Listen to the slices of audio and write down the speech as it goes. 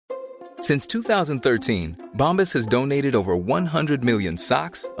Since 2013, Bombas has donated over 100 million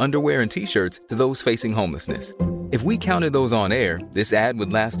socks, underwear, and T-shirts to those facing homelessness. If we counted those on air, this ad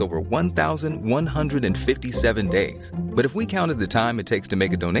would last over 1,157 days. But if we counted the time it takes to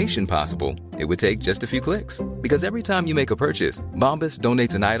make a donation possible, it would take just a few clicks. Because every time you make a purchase, Bombas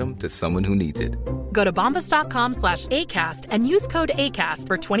donates an item to someone who needs it. Go to bombas.com/ACAST and use code ACAST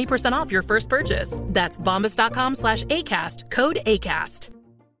for 20% off your first purchase. That's bombas.com/ACAST, code ACAST.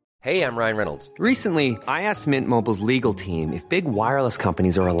 Hey, I'm Ryan Reynolds. Recently, I asked Mint Mobile's legal team if big wireless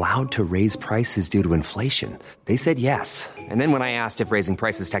companies are allowed to raise prices due to inflation. They said yes. And then when I asked if raising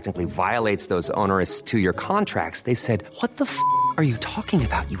prices technically violates those onerous two-year contracts, they said, "What the f*** are you talking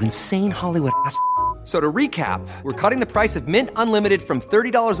about, you insane Hollywood ass?" So to recap, we're cutting the price of Mint Unlimited from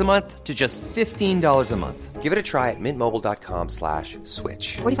 $30 a month to just $15 a month. Give it a try at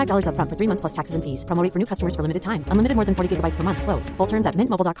mintmobile.com/switch. $45 up front for 3 months plus taxes and fees. Promo rate for new customers for limited time. Unlimited more than 40 gigabytes per month. Slows full terms at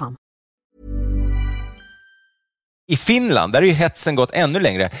mintmobile.com. I Finland, där är ju hetsen gått ännu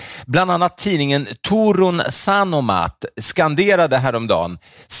längre. Bland annat tidningen Turun Sanomat skanderade häromdagen: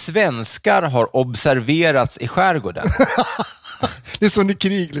 svenskar har observerats i skärgården. Det är som i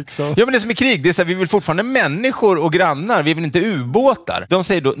krig liksom. Ja, men det är som i krig. Det är så här, vi vill fortfarande människor och grannar. Vi vill inte ubåtar. De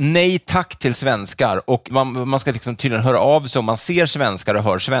säger då nej tack till svenskar. Och man ska liksom tydligen höra av sig om man ser svenskar och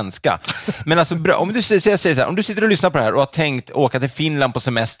hör svenska. Men alltså, om du säger så här, om du sitter och lyssnar på det här och har tänkt åka till Finland på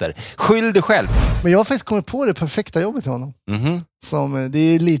semester, skyll dig själv. Men jag har faktiskt kommit på det perfekta jobbet till honom. Som, det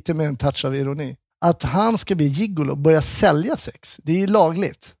är lite med en touch av ironi. Att han ska bli gigolo och börja sälja sex. Det är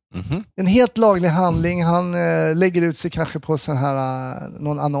lagligt. En helt laglig handling. Han lägger ut sig kanske på sån här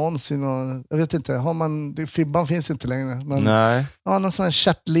någon annons i någon, jag vet inte, Fibban finns inte längre, men nej. Ja, någon sån här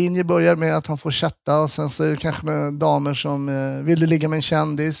chattlinje börjar med att han får chatta, och sen så är det kanske några damer som vill ligga med en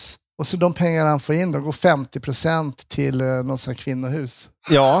kändis, och så de pengar han får in då går 50% till någon sån här kvinnohus.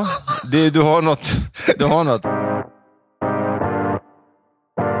 Ja, du har något.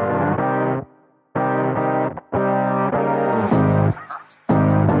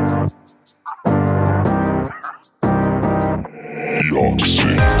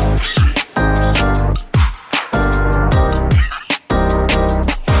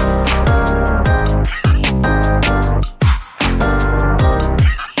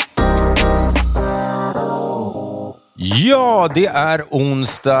 Ja, det är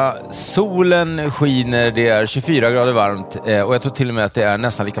onsdag, solen skiner, det är 24 grader varmt och jag tror till och med att det är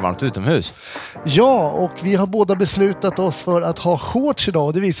nästan lika varmt utomhus. Ja, och vi har båda beslutat oss för att ha shorts idag,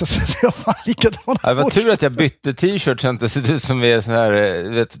 och det visar sig att jag var likadana. Det var tur att jag bytte t-shirt så att det ser ut som vi är sån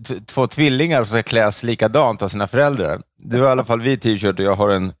här, två tvillingar som ska kläs likadant av sina föräldrar. Det var i alla fall vit t-shirt och jag har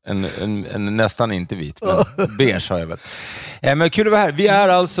en nästan inte vit, men beige har jag väl. Men kul att vara här. Vi är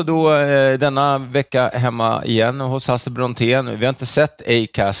alltså då denna vecka hemma igen hos Hasse Brontén. Vi har inte sett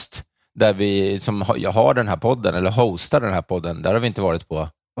Acast där vi som har den här podden eller hostar den här podden. Där har vi inte varit på.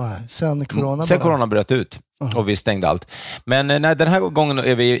 Sen corona bröt ut och vi stängde allt. Men nej, den här gången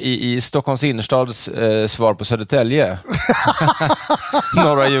är vi i Stockholms innerstads svar på Södertälje.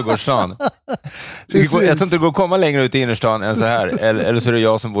 Norra Djurgårdsstaden. Jag tror inte det går att komma längre ut i innerstan än så här. Eller så är det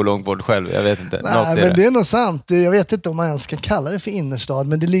jag som bor långt bort själv. Jag vet inte. Nej, men det är nog sant. Jag vet inte om man ens ska kalla det för innerstad.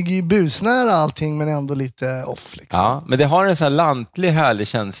 Men det ligger ju busnära allting, men ändå lite off liksom. Ja, men det har en sån här lantlig härlig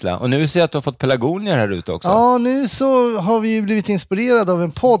känsla. Och nu ser jag att du har fått pelargonier här ute också. Ja, nu så har vi ju blivit inspirerade av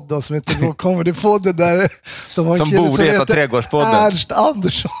en podd då, som heter Då kommer det podden där de har som borde heta Trädgårdspodden. Ernst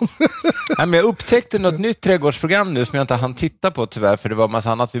Andersson. Nej, men jag upptäckte något nytt trädgårdsprogram nu som jag inte hann titta på tyvärr, för det var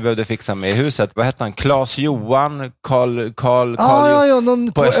massa annat vi behövde fixa med i huset. Vad hette han? Claes Johan, Carl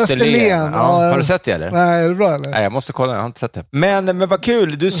någon på Österlen. Har du sett det eller? Nej, är det bra eller? Nej, jag måste kolla, jag har inte sett det. Men vad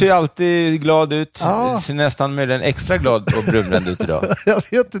kul, du ser ju alltid glad ut. Du ser nästan med en extra glad och brunbränd ut idag. Jag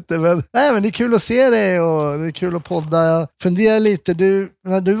vet inte, men det är kul att se dig och det är kul att podda. Jag funderar lite,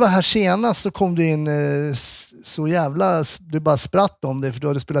 när du var här senast så kom du in så jävla, du bara spratt om det, för du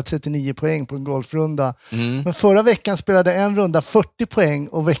hade spelat 39 poäng på en golfrunda. Men förra veckan spelade en runda 40 poäng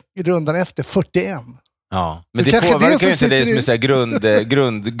och rundan efter 41. Ja, men det påverkar ju inte dig som är så här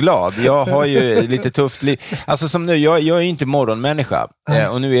grundglad. Jag har ju lite tufft liv. Alltså som nu, jag är ju inte morgonmänniska.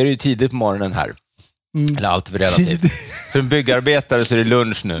 Och nu är det ju tidigt på morgonen här. Eller allt för relativt. För en byggarbetare så är det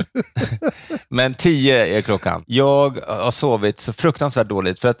lunch nu. Men 10 är klockan. Jag har sovit så fruktansvärt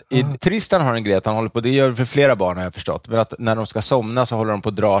dåligt. För att Tristan har en grej att han håller på, det gör för flera barn har jag förstått. Men att när de ska somna så håller de på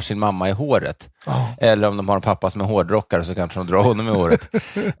att dra sin mamma i håret. Eller om de har en pappa som är hårdrockare så kanske de drar honom i håret.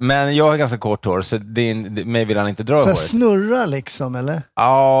 Men jag har ganska kort hår så mig vill han inte dra i håret. Så snurrar liksom, eller?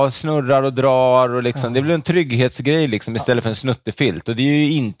 Ja, snurrar och drar och liksom. Det blir en trygghetsgrej liksom istället för en snuttefilt. Och det är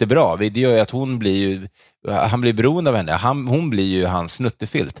ju inte bra. Det gör ju att hon blir ju han blir beroende av henne. Hon blir ju hans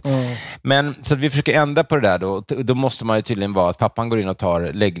snuttefilt. Men så att vi försöker ändra på det där då måste man ju tydligen vara att pappan går in och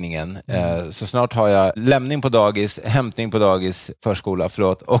tar läggningen. Så snart har jag lämning på dagis, hämtning på dagis, förskola,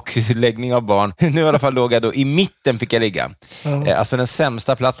 och läggning av barn. Nu i alla fall låg jag då i mitten, fick jag ligga. Alltså den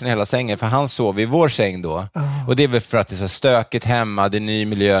sämsta platsen i hela sängen, för han sov i vår säng då. Och det är väl för att det är så stökigt hemma, det är ny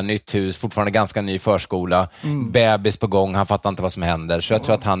miljö, nytt hus, fortfarande ganska ny förskola, bebis på gång, han fattar inte vad som händer. Så jag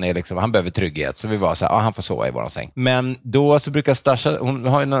tror att han är liksom, han behöver trygghet. Så vi var så här, han får sova i våran säng. Men då så brukar Stasha,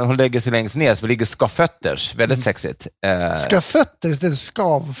 hon lägger sig längst ner, så vi ligger skavfötters, väldigt sexigt. Skavfötters, det är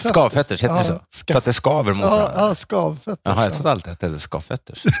skavfötter. Skavfötters, heter det så? För att det skaver mot varandra. Ja, skavfötter. Jaha, jag trodde alltid att det är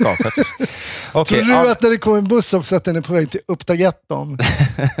skavfötters. Okay, tror du att när det kommer en buss också att den är på väg till Upptagetton?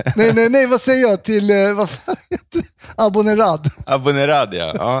 nej, vad säger jag? Till, vad fan heter det? Abonerad,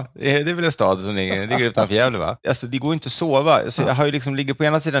 ja. Det är väl en stad som ligger utanför Gävle, va? Alltså, det går inte att sova. Så jag har ju liksom, på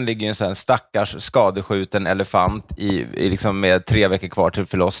ena sidan ligger en sån här stackars skadeskjuten elefant i liksom med 3 veckor kvar till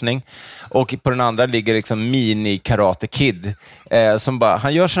förlossning. Och på den andra ligger liksom mini Karate Kid som bara,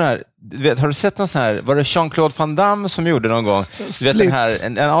 han gör sån här, har du sett någon sån här, var det Jean-Claude Van Damme som gjorde någon gång? Du vet den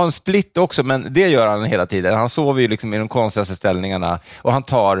här, en split också, men det gör han hela tiden. Han sover ju liksom i de konstigaste ställningarna och han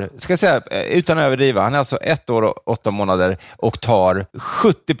tar, ska jag säga, utan att överdriva, han är alltså 1 år och 8 månader och tar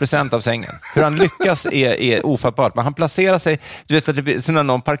 70% av sängen. Hur han lyckas är ofattbart, men han placerar sig, du vet, så när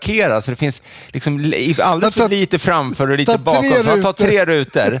någon parkerar så det finns liksom alldeles för lite framför och lite bakom, så han tar 3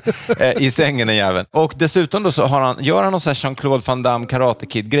 rutor i sängen, den jäveln. Och dessutom då så gör han någon sån här Jean-Claude Van Damme Karate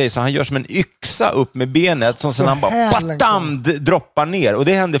Kid-grej, så han gör som en yxa upp med benet som sen han bara droppar ner. Och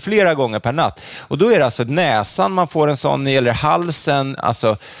det händer flera gånger per natt. Och då är det alltså näsan man får en sån i, eller halsen.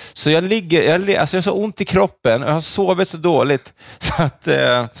 Alltså, så jag har så ont i kroppen och jag har sovit så dåligt så att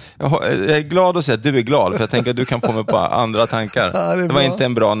jag är glad att säga att du är glad, för jag tänker att du kan få mig på andra tankar. Ja, det var inte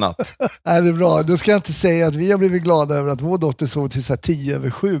en bra natt. Nej, det är bra. Då ska jag inte säga att vi har blivit glada över att vår dotter sov till så här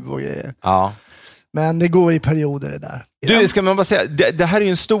 10:07 och grejer. Ja. Men det går i perioder det där. Du, ska man bara säga, det här är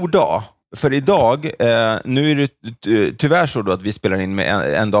ju en stor dag. För idag, nu är det tyvärr så då att vi spelar in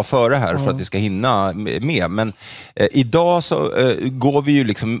med en dag före här för att vi ska hinna med. Men idag så går vi ju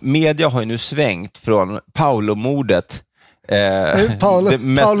liksom, media har ju nu svängt från Paolo-mordet.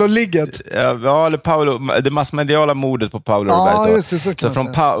 Paolo-ligget. Ja, eller det massmediala mordet på Paolo Roberto. Just det, så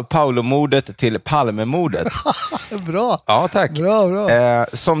från Paolo-mordet till Palme-mordet. Bra. Ja, tack. Bra.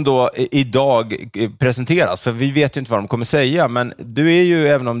 Som då idag presenteras, för vi vet ju inte vad de kommer säga, men du är ju,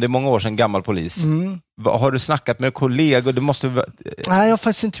 även om det är många år sedan, gammal polis. Har du snackat med kollegor? Nej, jag har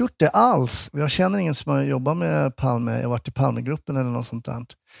faktiskt inte gjort det alls. Jag känner ingen som har jobbat med Palme. Jag har varit i Palmegruppen eller något sånt där.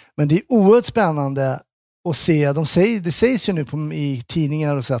 Men det är oerhört spännande och se, det sägs ju nu i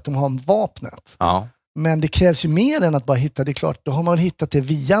tidningar och så att de har vapnet. Ja. Men det krävs ju mer än att bara hitta det. Klart, då har man väl hittat det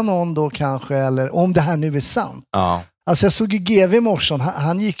via någon då kanske, eller om det här nu är sant. Ja. Alltså jag såg ju GV i morse,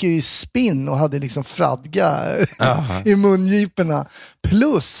 han gick ju i spinn och hade liksom fradga i mungiporna.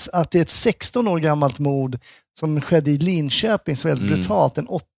 Plus att det är ett 16 år gammalt mord som skedde i Linköping, så väldigt brutalt. En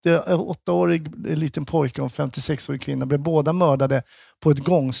 8-årig liten pojke och en 56-årig kvinna blev båda mördade på ett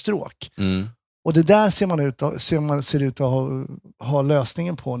gångstråk. Och det där ser ut att ha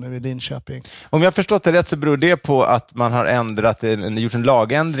lösningen på nu i Linköping. Om jag har förstått det rätt så beror det på att man har gjort en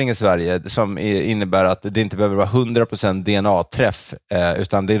lagändring i Sverige som innebär att det inte behöver vara 100% DNA-träff,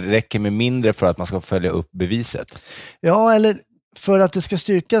 utan det räcker med mindre för att man ska följa upp beviset. Ja, eller för att det ska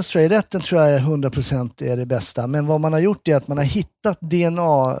styrkas, tror jag, rätten tror jag 100% är det bästa. Men vad man har gjort är att man har hittat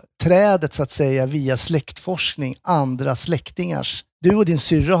DNA-trädet så att säga via släktforskning, andra släktingars. Du och din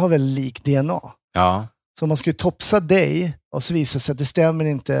syrra har väl lik DNA? Ja. Så om man skulle topsa dig och så visar sig att det stämmer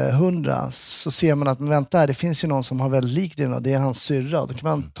inte 100, så ser man att, men vänta här, det finns ju någon som har väldigt lik DNA, det är hans syrra. Då kan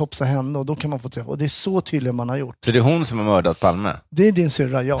man topsa henne och då kan man få träffa. Och det är så tydligt man har gjort. Så det är hon som har mördat Palme? Det är din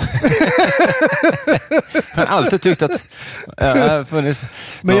syrra, ja. Jag har alltid tyckt att funnits.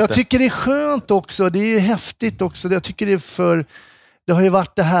 Men jag tycker det är skönt också, det är häftigt också. Jag tycker det är det har ju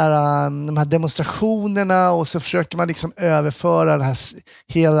varit de här demonstrationerna, och så försöker man liksom överföra den här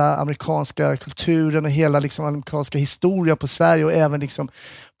hela amerikanska kulturen och hela liksom amerikanska historia på Sverige, och även liksom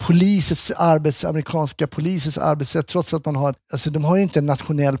amerikanska polisens arbetssätt, trots att de har ju inte en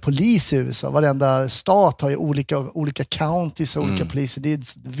nationell polis i USA. Varenda stat har ju olika counties och olika poliser. Det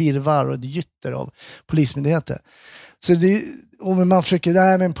är virvar och gytter av polismyndigheter. Så och man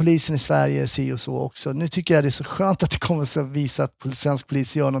försöker, men polisen i Sverige ser och så också. Nu tycker jag det är så skönt att det kommer att visa att svensk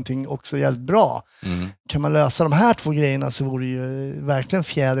polis gör någonting också jävligt bra. Kan man lösa de här 2 grejerna så vore det ju verkligen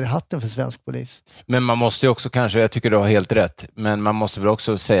fjäder i hatten för svensk polis. Men man måste ju också kanske, jag tycker du har helt rätt, men man måste väl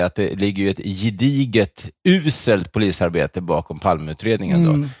också säga att det ligger ju ett gediget, uselt polisarbete bakom Palmeutredningen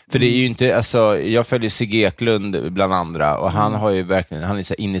då. För det är ju inte, alltså, jag följer Sigge Eklund bland andra och han har ju verkligen, han är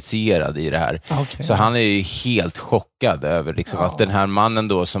så initierad i det här. Okay. Så han är ju helt chockad över liksom, att den här mannen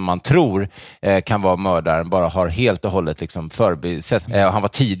då som man tror kan vara mördaren bara har helt och hållet liksom förbisett. Han var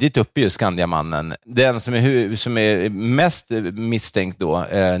tidigt uppe i Skandiamannen. Den som är mest misstänkt då,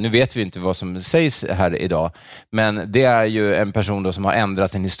 nu vet vi inte vad som sägs här idag, men det är ju en person då som har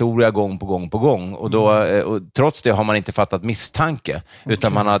ändrat sin historia gång på gång och då, och trots det har man inte fattat misstanke,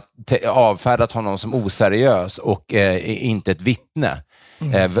 utan man har avfärdat honom som oseriös och inte ett vittne.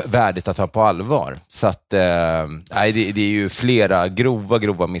 Värdigt att ta på allvar. Så att det är ju flera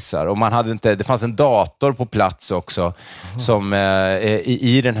grova missar. Och man hade inte, det fanns en dator på plats också som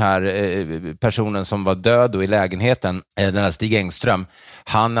i den här personen som var död och i lägenheten, den här Stig Engström,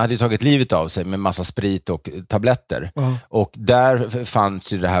 han hade tagit livet av sig med massa sprit och tabletter. Och där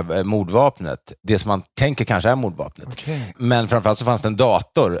fanns ju det här mordvapnet, det som man tänker kanske är mordvapnet. Men framförallt så fanns det en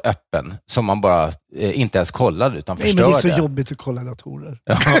dator öppen som man bara inte ens kollade utan förstörde. Men det är så jobbigt att kolla datorer.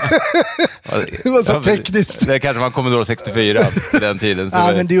 Det var så tekniskt. Det kanske var Commodore 64 på den tiden. Så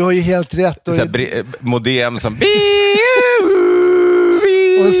men du har ju helt rätt. Och modem som...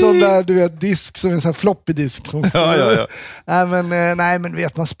 Och en sån där, du vet, disk som en sån här floppy disk. Ja. Nej, men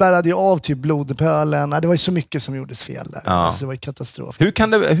vet, man spärrade ju av typ blodpölen. Det var ju så mycket som gjordes fel där. Alltså, det var ju katastrof.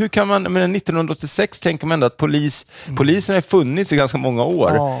 Hur kan man, men 1986 tänker man ändå att polisen har funnits i ganska många år.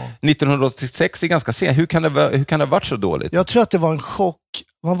 1986 är ganska sent. Hur kan det ha varit så dåligt? Jag tror att det var en chock.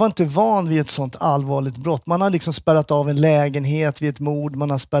 Man var inte van vid ett sånt allvarligt brott. Man har liksom spärrat av en lägenhet vid ett mord.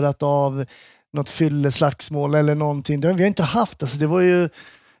 Man har spärrat av något fylleslagsmål eller någonting. Det har vi inte haft. Alltså, det var ju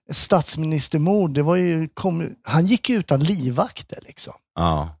statsministermord. Det var ju, han gick utan livvakter liksom.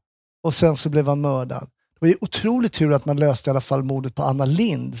 Och sen så blev han mördad. Det var ju otroligt tur att man löste i alla fall mordet på Anna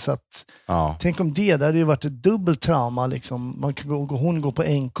Lind. Så att, tänk om det hade ju varit ett dubbelt trauma liksom. Man kan hon går på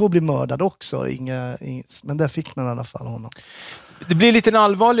NK och bli mördad också. Men där fick man i alla fall honom. Det blir lite en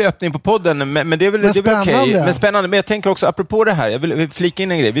allvarlig öppning på podden, men det är väl okej. Men spännande. Men jag tänker också, apropå det här, jag vill flika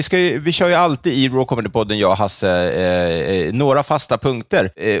in en grej. Vi kör ju alltid i Raw Comedy-podden, jag och Hasse, några fasta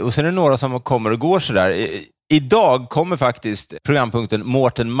punkter. Och sen är det några som kommer och går sådär. Idag kommer faktiskt programpunkten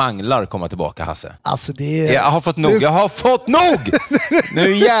Mårten Manglar komma tillbaka, Hasse. Alltså jag har fått nog!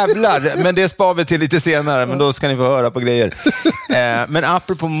 Nu jävlar! Men det spar vi till lite senare, men då ska ni få höra på grejer. Men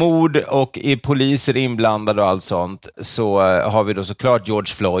apropå mord och är poliser inblandade och allt sånt, så har vi då såklart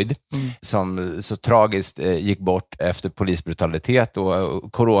George Floyd som så tragiskt gick bort efter polisbrutalitet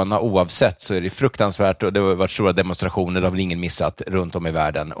och corona oavsett, så är det fruktansvärt och det har varit stora demonstrationer, det har väl ingen missat runt om i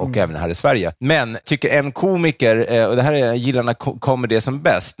världen och även här i Sverige. Men tycker en komiker, och det här är gillarna kommer det som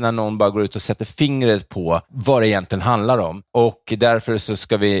bäst, när någon bara går ut och sätter fingret på vad det egentligen handlar om. Och därför så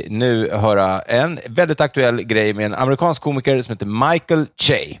ska vi nu höra en väldigt aktuell grej med en amerikansk komiker som heter Michael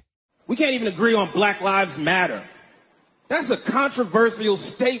Che. We can't even agree on Black Lives Matter. That's a controversial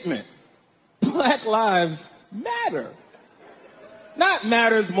statement. Black lives matter. Not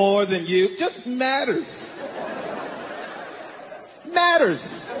matters more than you, just matters.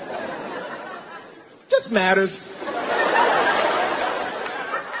 Matters. Just matters.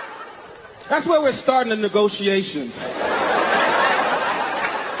 That's where we're starting the negotiations.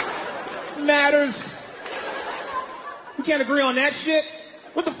 Matters. We can't agree on that shit?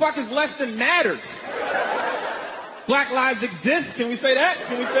 What the fuck is less than matters? Black lives exist. Can we say that?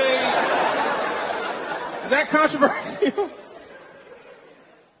 Can we say... Is that controversial?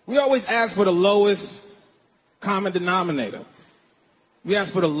 We always ask for the lowest common denominator. We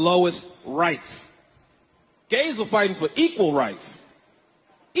ask for the lowest rights. Gays were fighting for equal rights.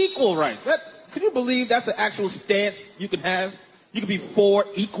 Equal rights. Could you believe that's an actual stance you can have? You can be for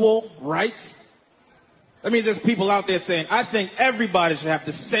equal rights? That means there's people out there saying, I think everybody should have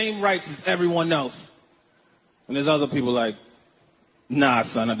the same rights as everyone else. And there's other people like, nah,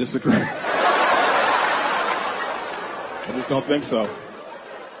 son, I disagree. I just don't think so.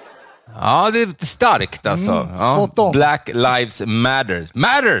 Ja, det är lite starkt alltså. Black Lives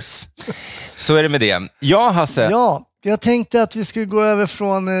Matters. Så är det med det. Ja, Hasse. Ja, jag tänkte att vi skulle gå över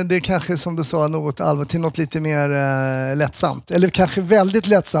från det kanske som du sa något allvar till något lite mer lättsamt. Eller kanske väldigt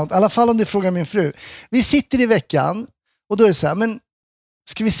lättsamt. I alla fall om du frågar min fru. Vi sitter i veckan och då är det så här, men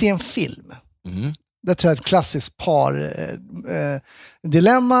ska vi se en film? Det tror jag är ett klassiskt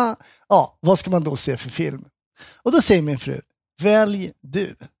dilemma. Ja, vad ska man då se för film? Och då säger min fru, välj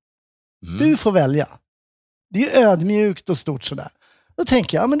du. Du får välja. Det är ju ödmjukt och stort sådär. Då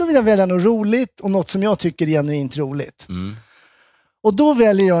tänker jag, men då vill jag välja något roligt och något som jag tycker är genuint roligt. Och då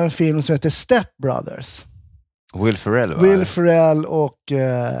väljer jag en film som heter Step Brothers. Will Ferrell, va? Will Ferrell och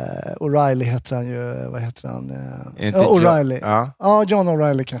O'Reilly heter han ju. Vad heter han? O'Reilly. Ja, John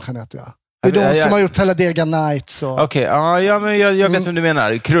O'Reilly kanske han heter, ja. Det är de som har gjort Talladega Nights. Okej, men jag vet vad du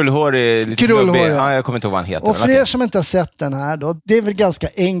menar. Krullhårig, lite krullhårig. Ja, jag kommer inte ihåg vad han heter. Och för er som inte har sett den här då, det är väl ganska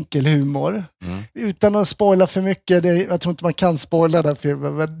enkel humor. Utan att spoila för mycket, jag tror inte man kan spoila den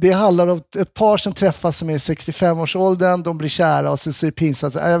filmen, men det handlar om ett par som träffas som är i 65-årsåldern, de blir kära och så säger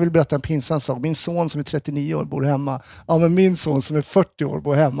pinsamt, jag vill berätta en pinsam sak. Min son som är 39 år bor hemma. Ja, men min son som är 40 år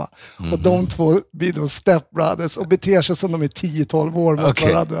bor hemma. Och de två blir då stepbrothers och beter sig som de är 10-12 år mot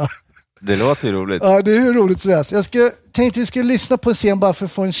varandra. Det låter ju roligt. Ja, det är hur roligt som helst. Jag tänkte vi skulle lyssna på en scen bara för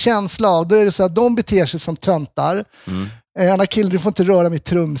att få en känsla av. Då är det så att de beter sig som töntar. Anna Kill, du får inte röra mitt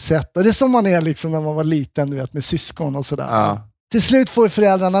trumset. Och det är som man är liksom när man var liten, du vet, med syskon och sådär. Ja. Till slut får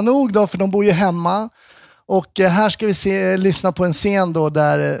föräldrarna nog då, för de bor ju hemma. Och här ska vi lyssna på en scen då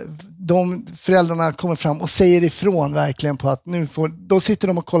där föräldrarna kommer fram och säger ifrån verkligen på att då sitter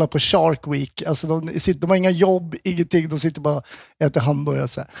de och kollar på Shark Week. Alltså de har inga jobb, ingenting. De sitter bara och äter hamburgare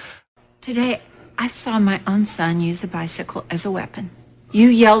så här. Today, I saw my own son use a bicycle as a weapon. You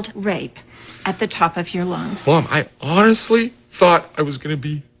yelled rape at the top of your lungs. Mom, I honestly thought I was going to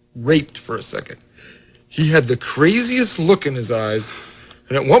be raped for a second. He had the craziest look in his eyes,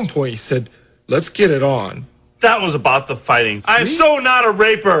 and at one point he said, "Let's get it on." That was about the fighting. I'm so not a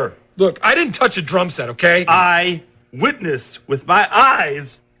raper. Look, I didn't touch a drum set, okay? I witnessed with my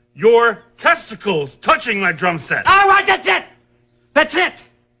eyes your testicles touching my drum set. All right, that's it. That's it.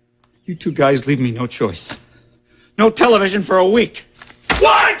 You two guys leave me no choice. No television for a week.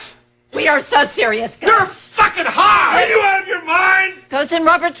 What? We are so serious, guys. You're fucking high! Are you out of your mind? Goes in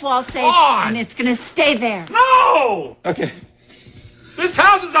Robert's wall safe, and it's gonna stay there. No! Okay. This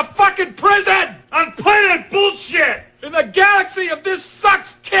house is a fucking prison! On planet bullshit! In the galaxy of this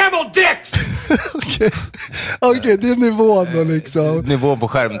sucks camel dicks! Okej, det är nivån då liksom. Nivån på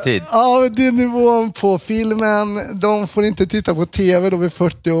skärmtid. Ja, det är nivån på filmen. De får inte titta på tv, de är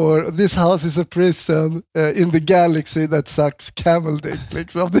 40 år. This house is a prison in the galaxy that sucks camel dick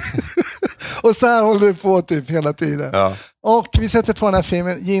liksom. Och så här håller det på typ hela tiden. Ja. Och vi sätter på den här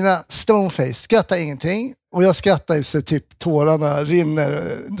filmen. Gina, stoneface, skrattar ingenting. Och jag skrattar ju så typ tårarna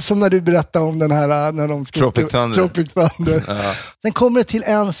rinner. Som när du berättade om den här när de Tropic Thunder. Ja. Sen kommer det till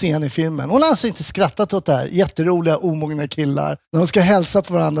en scen i filmen. Hon har alltså inte skrattat åt det här. Jätteroliga, omogna killar. När de ska hälsa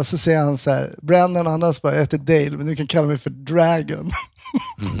på varandra så säger han så här: Brandon och Anders bara, jag heter Dale, men du kan kalla mig för Dragon.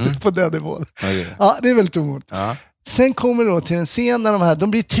 På den nivån. Okay. Ja, det är väldigt omogt. Ja. Sen kommer det då till en scen när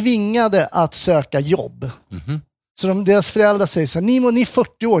de blir tvingade att söka jobb. Så deras föräldrar säger så här: ni är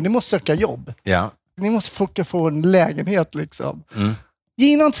 40 år, ni måste söka jobb. Ja. Ni måste få en lägenhet liksom.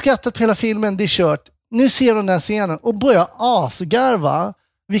 Gina har inte skrattat på hela filmen, det är kört. Nu ser hon den här scenen och börjar asgarva.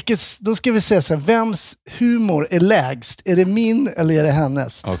 Då ska vi säga så här: vems humor är lägst? Är det min eller är det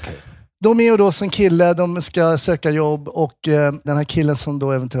hennes? Okay. De är ju då som kille, de ska söka jobb och den här killen som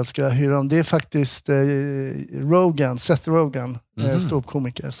då eventuellt ska hyra dem, det är faktiskt Seth Rogen,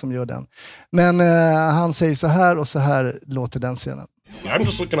 ståuppkomiker som gör den. Men han säger så här och så här låter den scenen. I'm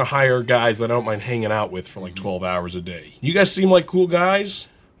just looking to hire guys that I don't mind hanging out with for like 12 hours a day. You guys seem like cool guys.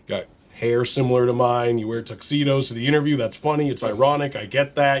 You got hair similar to mine. You wear tuxedos to the interview. That's funny. It's ironic. I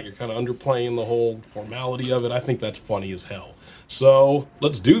get that. You're kind of underplaying the whole formality of it. I think that's funny as hell. So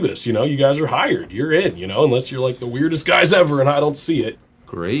let's do this. You know, you guys are hired. You're in, you know, unless you're like the weirdest guys ever and I don't see it.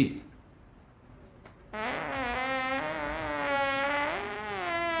 Great.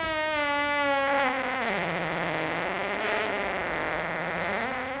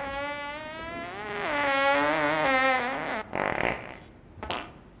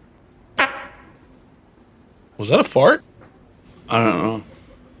 Was that a fart? I don't know.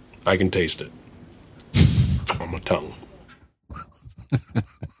 I can taste it. On my tongue.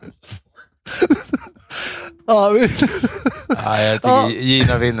 Jag tycker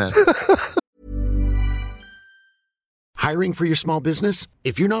Gina vinner. Hiring for your small business?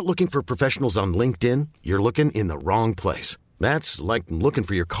 If you're not looking for professionals on LinkedIn, you're looking in the wrong place. That's like looking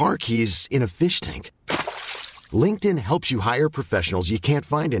for your car keys in a fish tank. LinkedIn helps you hire professionals you can't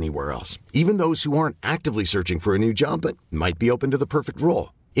find anywhere else, even those who aren't actively searching for a new job but might be open to the perfect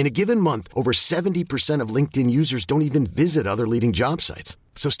role. In a given month, over 70% of LinkedIn users don't even visit other leading job sites.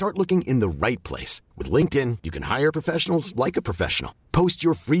 So start looking in the right place. With LinkedIn, you can hire professionals like a professional. Post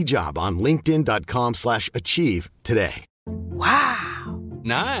your free job on linkedin.com/achieve today. Wow.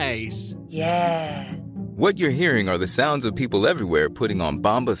 Nice. Yeah. What you're hearing are the sounds of people everywhere putting on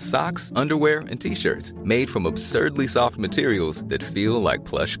Bombas socks, underwear, and T-shirts made from absurdly soft materials that feel like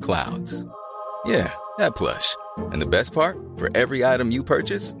plush clouds. Yeah, that plush. And the best part? For every item you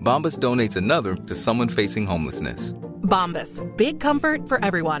purchase, Bombas donates another to someone facing homelessness. Bombas. Big comfort for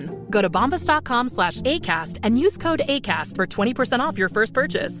everyone. Go to bombas.com/ACAST and use code ACAST for 20% off your first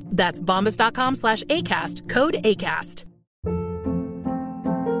purchase. That's bombas.com/ACAST. Code ACAST.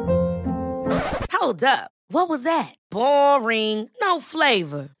 Hold up. What was that? Boring. No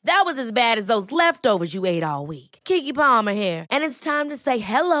flavor. That was as bad as those leftovers you ate all week. Keke Palmer here, and it's time to say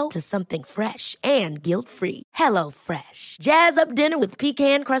hello to something fresh and guilt-free. Hello Fresh. Jazz up dinner with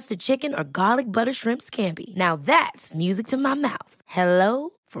pecan-crusted chicken or garlic butter shrimp scampi. Now that's music to my mouth. Hello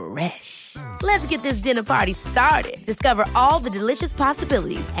Fresh. Let's get this dinner party started. Discover all the delicious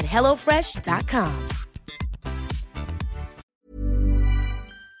possibilities at hellofresh.com.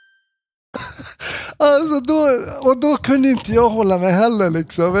 Alltså då kunde inte jag hålla mig heller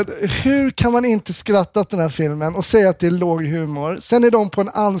liksom. Men hur kan man inte skratta åt den här filmen och säga att det är låg humor? Sen är de på en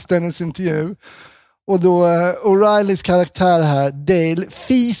anställningsintervju och då O'Reillys karaktär här, Dale,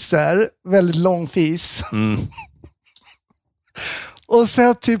 fiser, väldigt lång fis. Och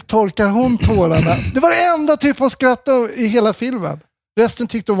sen typ torkar hon tårarna. Det var det enda typ hon skrattade i hela filmen. Resten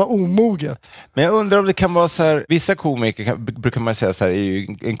tyckte de var omoget. Men jag undrar om det kan vara så här, vissa komiker brukar man säga så här, är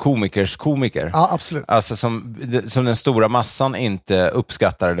ju en komikers komiker. Ja, absolut. Alltså som den stora massan inte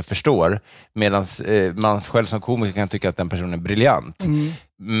uppskattar eller förstår, medan man själv som komiker kan tycka att den personen är briljant.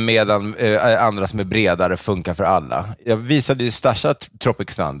 Medan andra som är bredare funkar för alla. Jag visade ju Stasha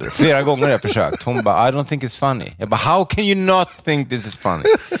Tropic Thunder flera gånger jag försökt. Hon bara, I don't think it's funny. Jag bara, how can you not think this is funny?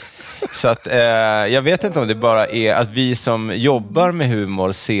 Så att jag vet inte om det bara är att vi som jobbar med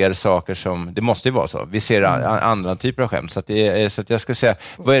humor ser saker som, det måste ju vara så. Vi ser andra typer av skämt. Så att jag ska säga,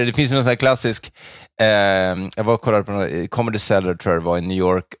 vad är det? Det finns ju någon sån här klassisk, jag var och kollade på någon, Comedy Cellar tror jag det var i New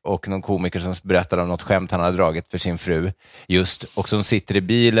York, och någon komiker som berättade om något skämt han hade dragit för sin fru just, och som sitter i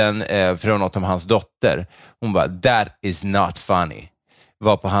bilen för något om hans dotter. Hon bara, that is not funny.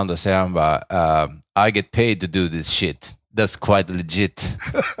 Var på hand och säger han bara, I get paid to do this shit. That's quite legit.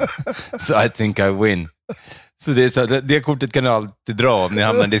 So I think I win. Så det kortet kan du alltid dra om ni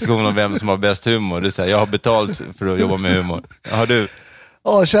hamnar i en diskussion om vem som har bäst humor. Det är så här, jag har betalt för att jobba med humor. Har du?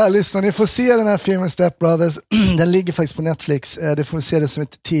 Ja, kära lyssnare, ni får se den här filmen Step Brothers. Den ligger faktiskt på Netflix. Det får ni se det som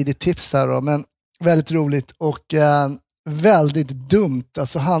ett tidigt tips här då. Men väldigt roligt och väldigt dumt.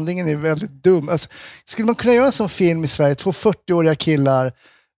 Alltså handlingen är väldigt dum. Alltså, skulle man kunna göra en sån film i Sverige? 2 40-åriga killar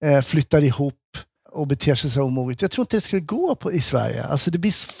flyttar ihop och beter sig så omoget. Jag tror inte det skulle gå i Sverige. Alltså det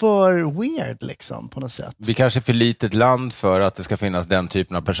blir för weird liksom på något sätt. Vi kanske är för litet land för att det ska finnas den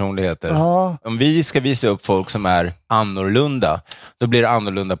typen av personligheter. Ja. Om vi ska visa upp folk som är annorlunda, då blir det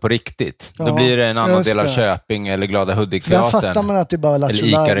annorlunda på riktigt. Då blir det en annan del av Köping eller Glada Hudik-teatern. Där fattar man att det bara är eller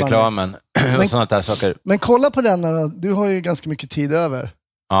Ica-reklamen och sådana där saker. Men kolla på den här, du har ju ganska mycket tid över.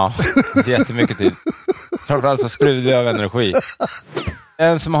 Ja, jättemycket tid. Framförallt så sprudlar av energi.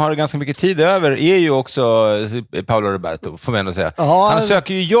 En som har ganska mycket tid över är ju också Paolo Roberto, får man ändå säga. Ja, han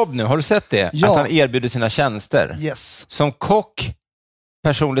söker ju jobb nu, har du sett det? Ja. Att han erbjuder sina tjänster. Yes. Som kock,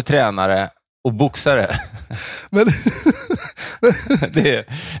 personlig tränare och boxare. Men... nej,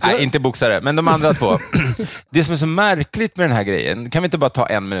 inte boxare, men de andra två. Det som är så märkligt med den här grejen, kan vi inte bara ta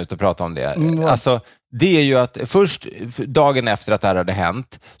 1 minut och prata om det? Alltså, det är ju att först dagen efter att det här hade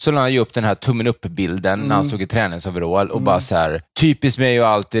hänt så lade han ju upp den här tummen upp-bilden när han stod i träningsoverall och bara så här, typiskt mig att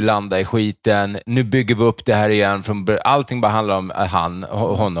alltid landa i skiten, nu bygger vi upp det här igen från, allting bara handlar om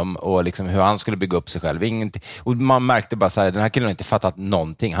honom och liksom hur han skulle bygga upp sig själv. Ingenting. Och man märkte bara så här, den här killen har inte fattat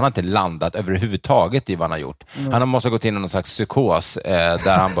någonting, han har inte landat överhuvudtaget i vad han har gjort. Han måste ha gått in i någon slags psykos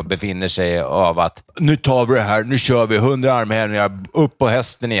där han bara befinner sig av att nu tar vi det här, nu kör vi 100 armhävningar upp på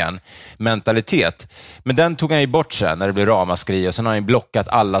hästen igen mentalitet. Men den tog han ju bort sen när det blev ramaskri och sen har han blockat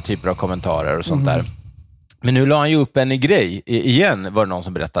alla typer av kommentarer och sånt där. Men nu la han ju upp en grej igen, var det någon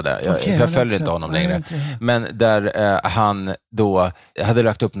som berättade. Jag följer inte honom längre. Men där han då hade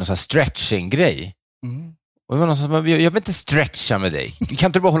lagt upp någon sån här stretching-grej. Och det var någon som sa, jag vill inte stretcha med dig. Kan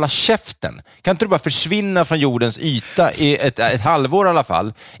inte du bara hålla käften? Kan inte du bara försvinna från jordens yta i ett halvår i alla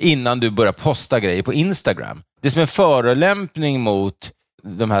fall innan du börjar posta grejer på Instagram? Det är som en förolämpning mot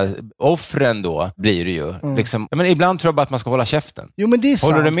de här offren då blir det ju. Liksom, men ibland tror jag bara att man ska hålla käften. Jo, men det är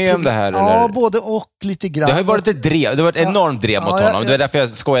sant. Håller du med om det här? Ja, eller? Både och lite grann. Det har ju varit ett drev, det har varit ett enormt drev mot honom. Det var därför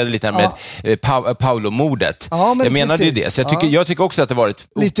jag skojade lite med Paolo-mordet. Ja, men jag menade ju det. Så jag tycker också att det varit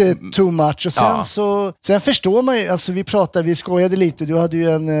lite too much. Och sen förstår man ju, alltså vi skojade lite. Du hade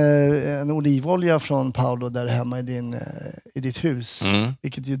ju en olivolja från Paolo där hemma i ditt hus.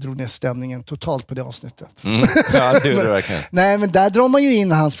 Vilket ju drog ner stämningen totalt på det avsnittet. Ja, det gjorde det verkligen. Nej, men där drar man ju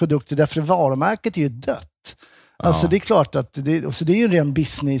in hans produkter därför varumärket är ju dött. Alltså det är klart att det är ju en ren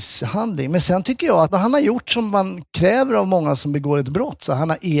businesshandling. Men sen tycker jag att han har gjort som man kräver av många som begår ett brott. Så han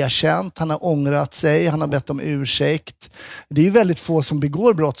har erkänt, han har ångrat sig, han har bett om ursäkt. Det är ju väldigt få som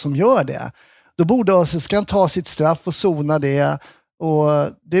begår brott som gör det. Då borde ska han ta sitt straff och sona det. Och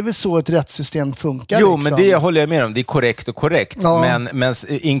det är väl så ett rättssystem funkar. Jo, liksom. men det håller jag med om. Det är korrekt. Ja. Men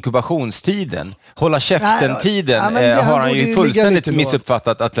inkubationstiden, hålla käften-tiden har han ju fullständigt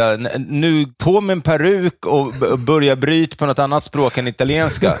missuppfattat. Att nu på med en peruk och börja bryta på något annat språk än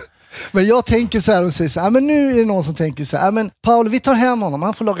italienska. Men jag tänker så här och säger så här, men nu är det någon som tänker så här, men Paolo, vi tar hem honom,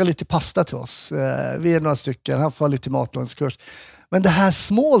 han får laga lite pasta till oss. Vi är några stycken, han får ha lite matlagningskurs. Men det här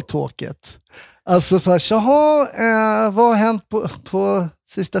small talket, alltså först, vad har hänt på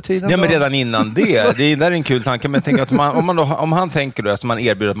sista tiden? Ja, men redan innan det där är en kul tanke, men jag tänker att om han tänker då, alltså man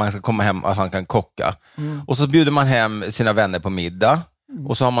erbjuder att man ska komma hem och att han kan kocka, och så bjuder man hem sina vänner på middag,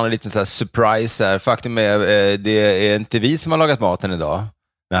 och så har man en liten så här surprise här. Faktum är, det är inte vi som har lagat maten idag.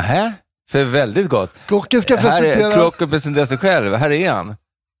 Nähä, för väldigt gott. Kocken ska presentera. Kocken presenterar sig själv, här är han.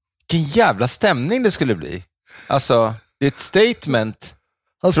 Vilken jävla stämning det skulle bli. Alltså, det är ett statement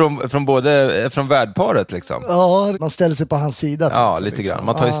från värdparet liksom. Ja, man ställer sig på hans sida. Ja, lite grann.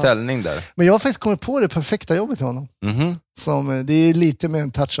 Man tar ju ställning där. Men jag har faktiskt kommit på det perfekta jobbet till honom. Som, det är lite med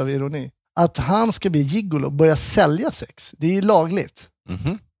en touch av ironi. Att han ska bli gigolo och börja sälja sex. Det är lagligt.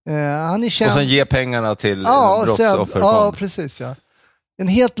 Han är känd. Och sen ge pengarna till brottsoffer. Ja, precis. Ja. En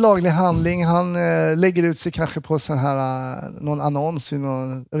helt laglig handling. Han lägger ut sig kanske på sån här någon annons i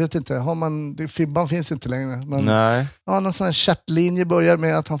någon, jag vet inte, Fibban finns inte längre. Men, nej. Ja, någon sån här chattlinje börjar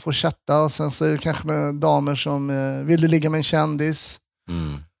med att han får chatta, och sen så är det kanske några damer som vill ligga med en kändis.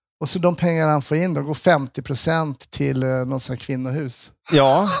 Och så de pengar han får in då går 50% till något sånt här kvinnohus.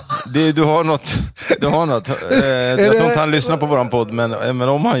 Ja, du har något. Jag tror inte han lyssnar på våran podd, men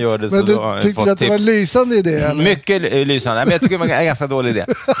om han gör det så men har han tycker fått du att tips. Det var en lysande idé? Eller? Mycket lysande, men jag tycker det var en ganska dålig idé.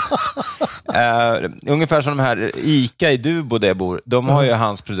 Ungefär som de här ICA i Dubo där jag bor, de har ju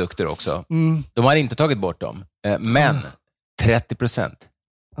hans produkter också. De har inte tagit bort dem, men 30%.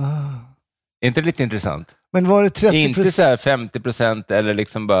 Är inte det lite intressant? Men var det 30%? Inte så här 50% eller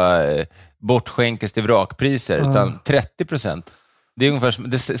liksom bara bortskänkes till vrakpriser, utan 30%. Det är ungefär,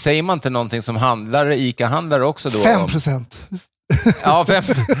 det säger man inte någonting som handlare, ICA-handlare också då? 5%. Ja,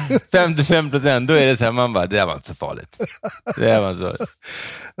 55%. Då är det så här, man bara, det där var inte så farligt. Det var så.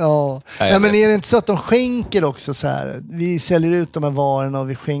 Ja. Nej, men är det inte så att de skänker också så här? Vi säljer ut de här varorna och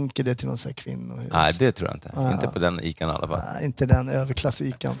vi skänker det till någon så här kvinnor. Nej, det tror jag inte. Inte på den ICAn i alla fall. Nej, inte den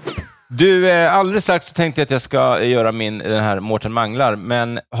överklass-ICAn. Du, alldeles strax så tänkte jag att jag ska göra den här Mårten Manglar,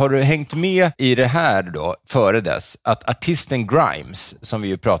 men har du hängt med i det här då, före dess, att artisten Grimes, som vi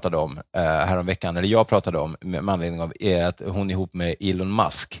ju pratade om häromveckan, eller jag pratade om med anledning av att hon är ihop med Elon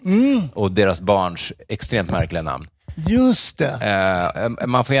Musk och deras barns extremt märkliga namn. Just det.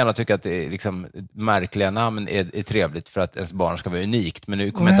 Man får gärna tycka att det är liksom, märkliga namn är trevligt för att ens barn ska vara unikt, men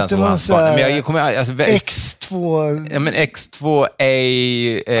nu kommer jag inte ens ihåg hans barn. Men jag kommer, alltså, X2... Ja, men X2A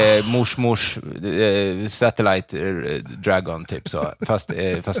mors Satellite Dragon typ så,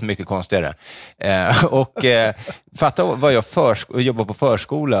 fast mycket konstigare. Fatta vad jag jobbar på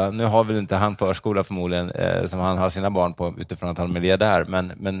förskola. Nu har väl inte han förskola förmodligen som han har sina barn på utifrån att han är miljardär,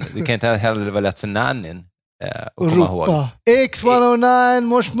 men det kan inte heller vara lätt för nannyn. Och ropa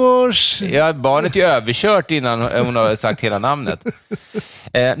X109 mors. Ja, barnet är överkört innan hon har sagt hela namnet.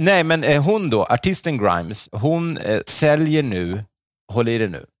 Nej, men hon då, artisten Grimes, hon säljer nu, håll i det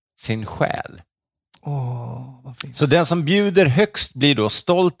nu, sin själ. Vad fint. Så den som bjuder högst blir då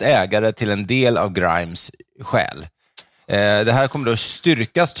stolt ägare till en del av Grimes själ. Det här kommer då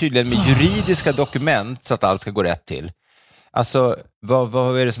styrkas tydligen med juridiska dokument så att allt ska gå rätt till. Alltså,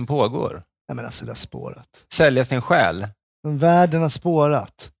 vad är det som pågår? Ja, men alltså det har spårat. Sälja sin själ. Men världen har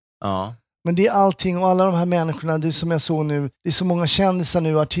spårat. Ja. Men det är allting och alla de här människorna, det är som jag såg nu, det är så många kändisar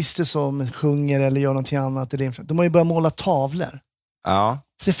nu, artister som sjunger eller gör någonting annat. De har ju börjat måla tavlor. Ja.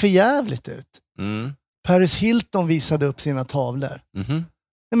 Ser för jävligt ut. Paris Hilton visade upp sina tavlor. Nej,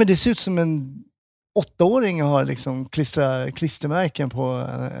 men det ser ut som en 8-åring har liksom klistermärken på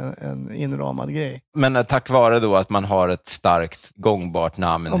en inramad grej. Men tack vare då att man har ett starkt gångbart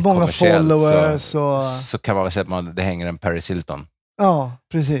namn och många followers så kan man väl säga att det hänger en Paris Hilton. Ja,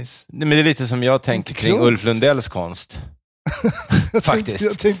 precis. Men det är lite som jag tänker kring Ulf Lundells konst. Faktiskt.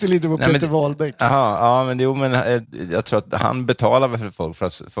 Jag tänkte lite på Peter Wahlbeck. Ja, men jag tror att han betalar för folk för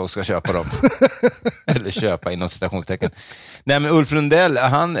att folk ska köpa dem. Eller köpa inom citationstecken. Nej, men Ulf Lundell,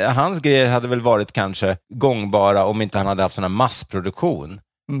 hans grejer hade väl varit kanske gångbara om inte han hade haft sån här massproduktion.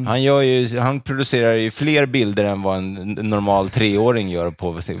 Han producerar ju fler bilder än vad en normal 3-åring gör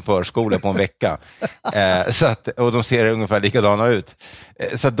på sin förskola på en vecka. Och de ser ungefär likadana ut.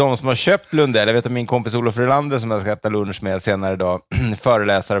 Så att de som har köpt Lundell, jag vet att min kompis Olof Rylander som jag ska äta lunch med senare idag,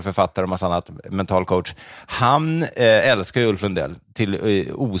 föreläsare, författare och massa annat, mental coach, han älskar ju Ulf Lundell till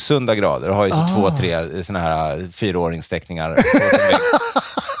osunda grader och har ju 2-3 såna här 4-åringsteckningar på sin vägg.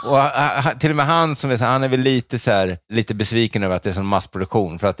 Och till och med han som är så här, han är väl lite besviken över att det är som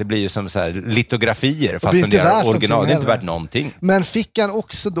massproduktion, för att det blir ju som så här litografier fast det är original, det är inte värt någonting. Men fick han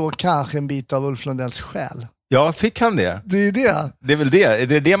också då kanske en bit av Ulf Lundells själ? Ja, fick han det? Det är det. Det är väl det.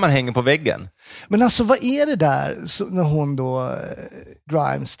 Det är det man hänger på väggen. Men alltså, vad är det där när hon då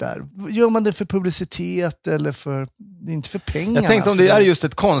Grimes där? Gör man det för publicitet eller för, det är inte för pengar? Jag tänkte om det är just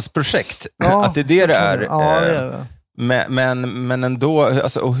ett konstprojekt, att det är det är. Ja, det är det. Men ändå,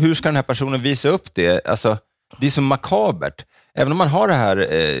 alltså, och hur ska den här personen visa upp det? Alltså, det är så makabert. Även om man har det här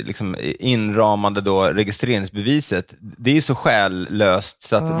liksom inramande då, registreringsbeviset, det är så själlöst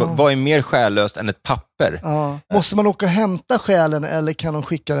så att vad är mer själlöst än ett papper? Ja. Måste man åka och hämta själen eller kan de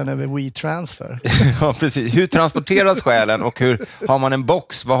skicka den över WeTransfer? Ja, precis. Hur transporteras själen och hur har man en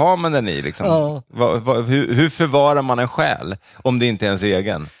box? Vad har man den i? Liksom? Hur förvarar man en själ om det inte är ens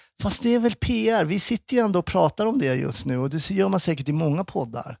egen? Fast det är väl PR. Vi sitter ju ändå och pratar om det just nu och det gör man säkert i många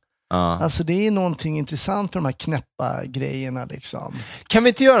poddar. Alltså det är någonting intressant med de här knäppa grejerna liksom. Kan vi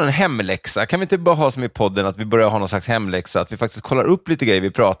inte göra en hemläxa? Kan vi inte bara ha som i podden att vi börjar ha någon slags hemläxa? Att vi faktiskt kollar upp lite grejer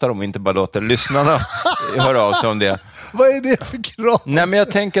vi pratar om och inte bara låter lyssnarna höra av sig om det. Vad är det för krav? Nej, men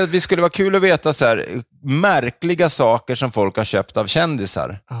jag tänker att vi skulle vara kul att veta så här märkliga saker som folk har köpt av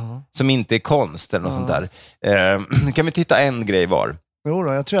kändisar. Som inte är konst eller något sånt där. Kan vi titta en grej var? Jo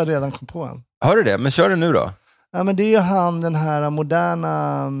då, jag tror jag redan kom på en. Har du det? Men kör det nu då. Ja, men det är ju han, den här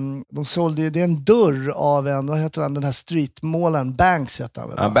moderna, de sålde ju, det är en dörr av en, vad heter han, den här streetmålaren, Banksy heter han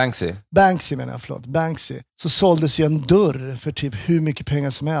väl? Ja, Banksy. Banksy menar jag, förlåt, Banksy. Så såldes ju en dörr för typ hur mycket pengar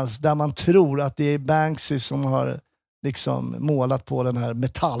som helst, där man tror att det är Banksy som har liksom målat på den här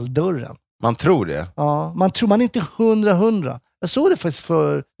metalldörren. Man tror det? Ja, man tror, man är inte 100. Jag såg det faktiskt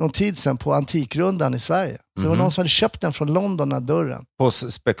för någon tid sedan på Antikrundan i Sverige. Så det var någon som hade köpt den från London, den här dörren. På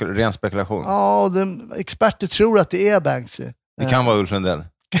ren spekulation? Ja, och experter tror att det är Banksy. Det kan vara Ulf Lundell.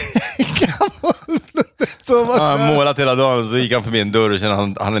 Det kan vara Ulf Lundell. Han målat hela dagen, så gick han förbi en dörr och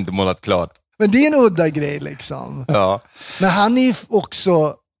kände att han inte målat klart. Men det är en udda grej liksom. Ja. Men han är ju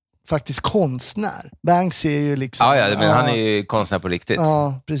också faktiskt konstnär. Banksy är ju liksom... Ja, men han är ju konstnär på riktigt.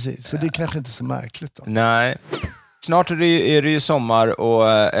 Ja, precis. Så det är kanske inte så märkligt då. Nej. Snart är det ju sommar och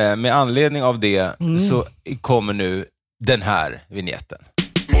med anledning av det så kommer nu den här vignetten.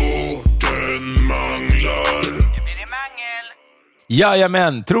 Mårten manglar. Nu blir det mangel.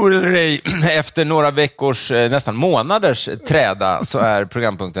 Jajamän, tror du eller ej, efter några veckors, nästan månaders träda så är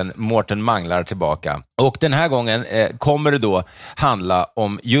programpunkten Mårten manglar tillbaka. Och den här gången kommer det då handla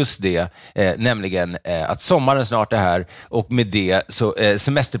om just det, nämligen att sommaren snart är här och med det så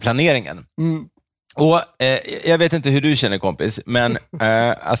semesterplaneringen. Och jag vet inte hur du känner, kompis, men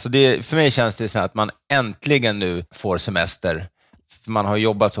alltså för mig känns det så att man äntligen nu får semester. Man har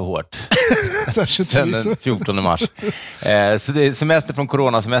jobbat så hårt sedan den 14 mars. Så det är semester från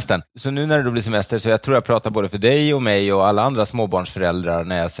coronasemestern. Så nu när det blir semester, så jag tror jag pratar både för dig och mig och alla andra småbarnsföräldrar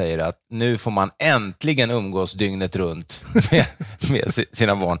när jag säger att nu får man äntligen umgås dygnet runt med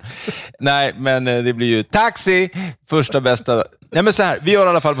sina barn. Nej, men det blir ju taxi, första bästa. Nej, men så här, vi har i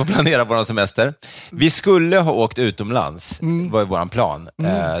alla fall på att planera vår semester. Vi skulle ha åkt utomlands, var vår plan.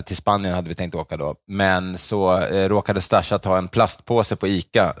 Till Spanien hade vi tänkt åka då. Men så råkade Stasha ta en plastpåse på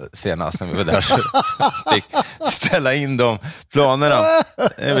Ica senast när vi var där. Så fick ställa in de planerna.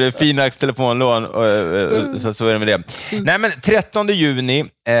 Det blev Finax telefonlån och så är det med det. Nej, men 13 juni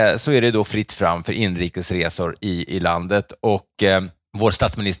så är det då fritt fram för inrikesresor i landet och... Vår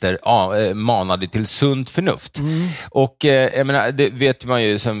statsminister manade till sunt förnuft. Och jag menar, det vet man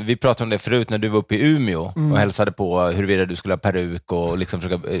ju, som vi pratade om det förut när du var uppe i Umeå och hälsade på huruvida du skulle ha peruk och liksom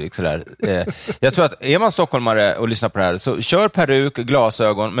försöka sådär. Jag tror att är man stockholmare och lyssnar på det här, så kör peruk,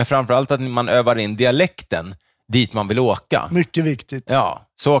 glasögon, men framförallt att man övar in dialekten dit man vill åka. Mycket viktigt. Ja,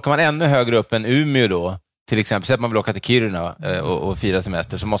 så åker man ännu högre upp än Umeå då, till exempel, så att man vill åka till Kiruna och fira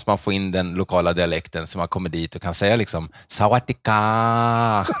semester, så måste man få in den lokala dialekten så man kommer dit och kan säga liksom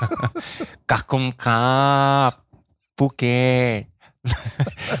Sawatika, Kakonka, Puke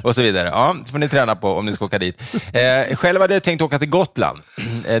och så vidare. Ja, så får ni träna på om ni ska åka dit. Själv hade jag tänkt åka till Gotland.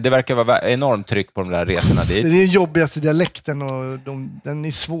 Det verkar vara enormt tryck på de där resorna dit. Det är den jobbigaste dialekten och den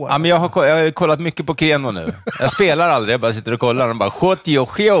är svår. Ja, men jag har kollat mycket på Keno nu. Jag spelar aldrig, jag bara sitter och kollar och bara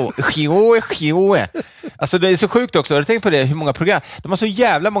Alltså det är så sjukt också. Har du tänkt på det? Hur många program? De har så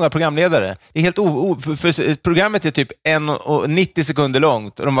jävla många programledare. Det är helt för programmet är typ 1,90 sekunder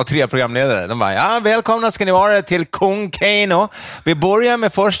långt och de har 3 programledare. De bara, välkomna ska ni vara till Kung Kano. Vi börjar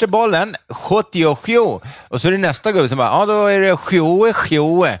med första bollen, 77. Och så är det nästa gubbe som bara, då är det 7.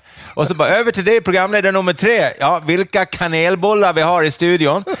 Och så bara, över till dig programledare nummer 3. Ja, vilka kanelbollar vi har i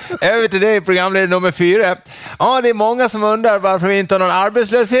studion. Över till dig programledare nummer 4. Ja, det är många som undrar varför vi inte har någon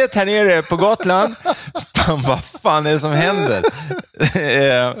arbetslöshet här nere på Gotland. Vad fan är det som händer?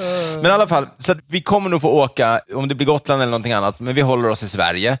 Men i alla fall, så vi kommer nog få åka, om det blir Gotland eller någonting annat, men vi håller oss i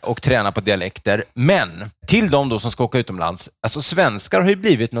Sverige och tränar på dialekter. Men till de då som ska åka utomlands, alltså svenskar har ju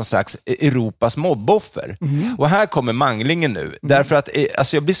blivit någon slags Europas mobboffer. Och här kommer manglingen nu, därför att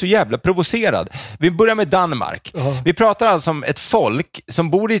alltså jag blir så jävla provocerad. Vi börjar med Danmark. Vi pratar alltså om ett folk som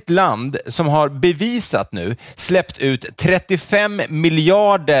bor i ett land som har bevisat nu, släppt ut 35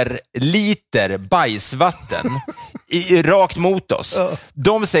 miljarder liter bajsvatten rakt mot oss.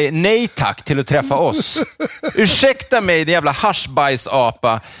 De säger nej tack till att träffa oss. Ursäkta mig, den jävla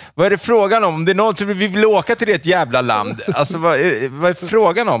haschbajsapa. Vad är det frågan om? Det är något vi vill åka till ett jävla land. Alltså vad är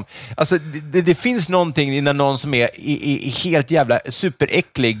frågan om? Alltså det finns någonting när någon som är helt jävla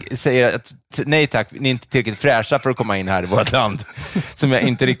superäcklig säger att nej tack, ni är inte tillräckligt fräscha för att komma in här i vårt land. Som jag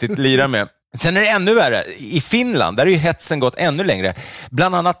inte riktigt lirar med. Sen är det ännu värre. I Finland, där är ju hetsen gått ännu längre.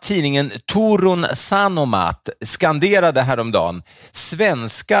 Bland annat tidningen Turun Sanomat skanderade häromdagen: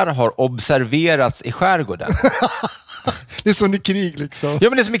 svenskar har observerats i skärgården. Det är som i krig liksom. Ja,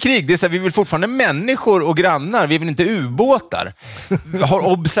 men det är som i krig. Det är så här, vi vill fortfarande människor och grannar. Vi vill inte ubåtar. Har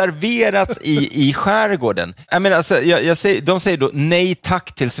observerats i skärgården. Jag menar, alltså, de säger då nej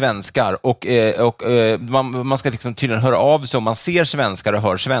tack till svenskar. Och man ska liksom tydligen höra av sig om man ser svenskar och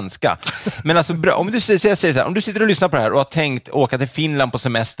hör svenska. Men alltså, om du säger så här, om du sitter och lyssnar på det här och har tänkt åka till Finland på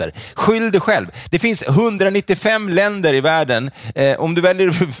semester, skyll dig själv. Det finns 195 länder i världen. Om du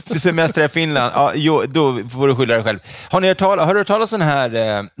väljer semester i Finland, då får du skylla dig själv. Har du hört talas om den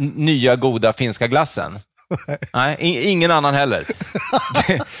här nya goda finska glassen? Nej, ingen annan heller.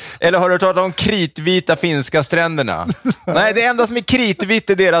 Eller har du hört talas om kritvita finska stränderna? Nej, det enda som är kritvitt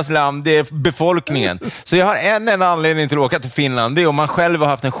i deras land, det är befolkningen. Så jag har en anledning till att åka till Finland. Det är om man själv har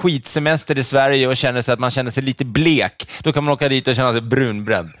haft en skitsemester i Sverige och känner sig att man känner sig lite blek. Då kan man åka dit och känna sig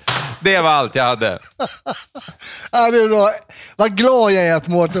brunbränd. Det var allt jag hade. Ja, det är bra. Vad glad jag är att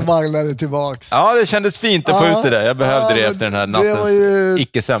Mårten Wagnare är tillbaks. Ja, det kändes fint att få ut det där. Jag behövde det efter den här nattens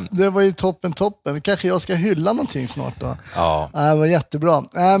icke-sömn. Det var ju toppen. Kanske jag ska hylla någonting snart då. Ja. Det var jättebra.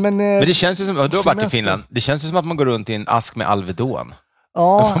 Men det känns ju som, du har varit i Finland. Det känns ju som att man går runt i en ask med Alvedon.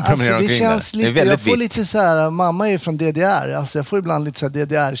 Ja, alltså det känns lite, jag får lite så här, mamma är från DDR, alltså jag får ibland lite så här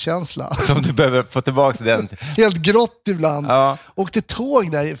DDR-känsla. Som du behöver få tillbaka den. Helt grått ibland. Ja. Åkte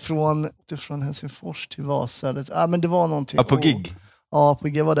tåg där från Helsingfors till Vasa. Men det var någonting. Ja, på gig. Ja,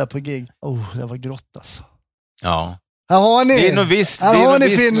 jag var där på gig. Det var grått alltså. Ja. Här har ni, det är nog visst, här har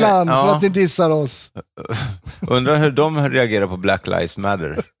ni Finland för att ni dissar oss. Undrar hur de reagerar på Black Lives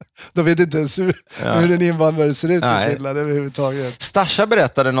Matter. De vet inte ens hur en invandrare ser ut i Finland överhuvudtaget. Stasha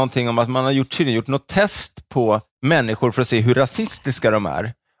berättade någonting om att man har gjort något test på människor för att se hur rasistiska de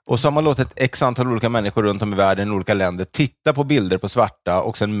är. Och så har man låtit x antal olika människor runt om i världen i olika länder titta på bilder på svarta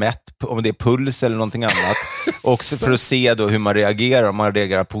och sen mätt om det är puls eller någonting annat. Och för att se då hur man reagerar, om man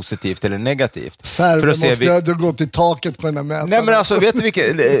reagerar positivt eller negativt. Serben måste gå till taket på den här mätaren. Nej, men alltså, vet du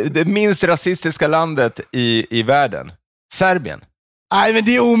vilket det minst rasistiska landet i världen? Serbien. Nej, men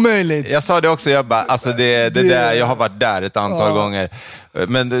det är omöjligt. Jag sa det också, jag bara, alltså det där, jag har varit där ett antal gånger.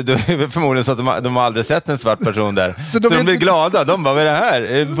 Men det är förmodligen så att de har aldrig sett en svart person där. Så de blir glada, de bara, vad är det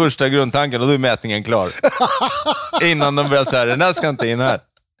här? Första grundtanken, och då är mätningen klar. Innan de börjar säga, den här ska inte in här.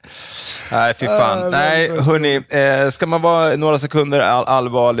 Nej, fy fan. Nej, hörni, ska man vara några sekunder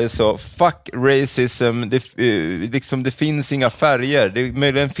allvarlig så fuck racism. Det finns inga färger.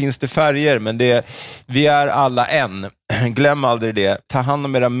 Möjligen finns det färger, men vi är alla en. Glöm aldrig det. Ta hand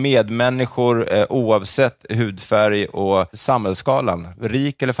om era medmänniskor oavsett hudfärg och samhällsskalan.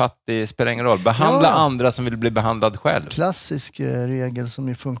 Rik eller fattig spelar ingen roll. Behandla andra som vill bli behandlad själv. Klassisk regel som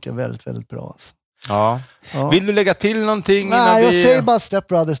ju funkar väldigt, väldigt bra. Alltså. Ja. Vill du lägga till någonting? Nej, jag säger bara Step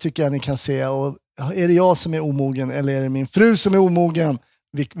Brothers tycker jag ni kan se. Och är det jag som är omogen eller är det min fru som är omogen?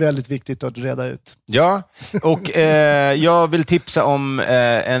 Väldigt viktigt att reda ut. Ja, och jag vill tipsa om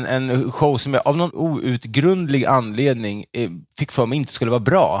en show som jag av någon outgrundlig anledning fick för mig inte skulle vara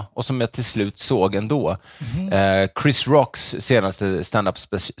bra och som jag till slut såg ändå. Chris Rocks senaste stand-up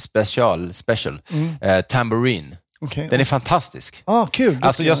special, Tambourine. Okay. Den är fantastisk. Kul.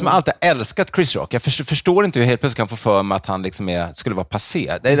 Alltså jag som alltid älskat Chris Rock, jag förstår inte hur jag helt plötsligt kan få för mig att han liksom skulle vara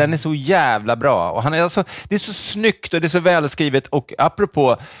passé. Den är så jävla bra. Och han är alltså, det är så snyggt och det är så välskrivet. Och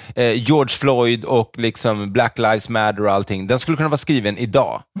apropå George Floyd och liksom Black Lives Matter och allting, den skulle kunna vara skriven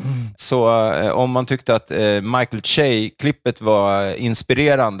idag. Så om man tyckte att Michael Che-klippet var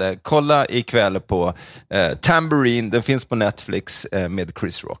inspirerande, kolla ikväll på Tambourine, den finns på Netflix med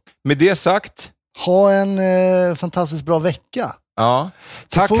Chris Rock. Med det sagt, ha en fantastiskt bra vecka. Ja.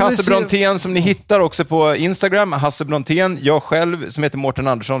 Tack Hasse Brontén som ni hittar också på Instagram, Hasse Brontén. Jag själv som heter Mårten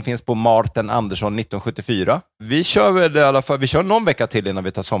Andersson finns på Martin Andersson 1974. Vi kör väl i alla fall, vi kör någon vecka till innan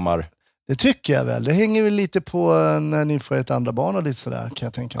vi tar sommar. Det tycker jag väl. Det hänger väl lite på när ni får ett andra barn och lite sådär, kan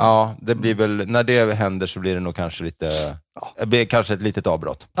jag tänka mig. Ja, det blir väl, när det händer så blir det nog kanske lite, det blir kanske ett litet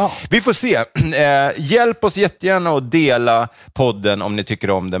avbrott. Ja. Vi får se. Hjälp oss jättegärna att dela podden om ni tycker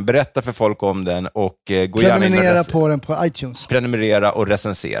om den. Berätta för folk om den och gå gärna in prenumerera på den på iTunes. Prenumerera och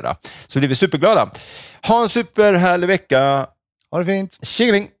recensera. Så blir vi superglada. Ha en superhärlig vecka. Ha det fint.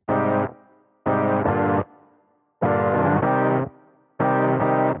 Tjingeling.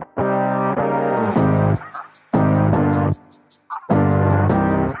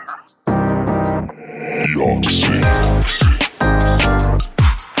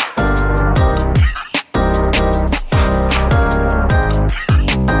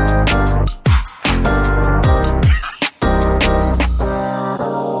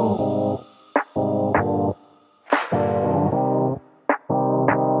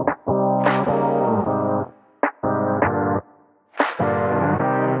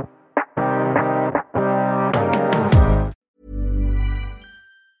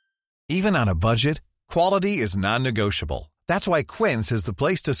 Even on a budget, quality is non-negotiable. That's why Quince is the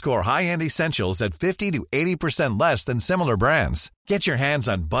place to score high-end essentials at 50 to 80% less than similar brands. Get your hands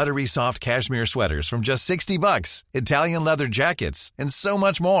on buttery soft cashmere sweaters from just $60, Italian leather jackets, and so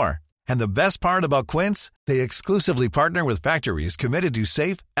much more. And the best part about Quince, they exclusively partner with factories committed to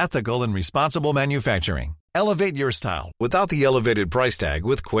safe, ethical, and responsible manufacturing. Elevate your style without the elevated price tag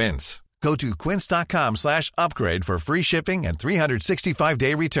with Quince. Go to quince.com/upgrade for free shipping and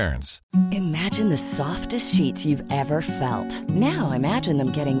 365-day returns. Imagine the softest sheets you've ever felt. Now imagine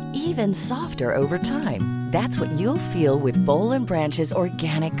them getting even softer over time. That's what you'll feel with Boll & Branch's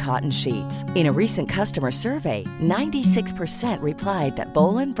organic cotton sheets. In a recent customer survey, 96% replied that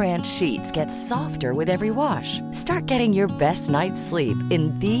Boll & Branch sheets get softer with every wash. Start getting your best night's sleep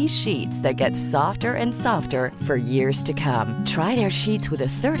in these sheets that get softer and softer for years to come. Try their sheets with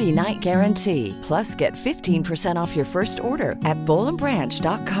a 30-night guarantee. Plus, get 15% off your first order at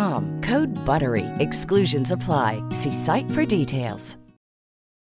bollandbranch.com. Code BUTTERY. Exclusions apply. See site for details.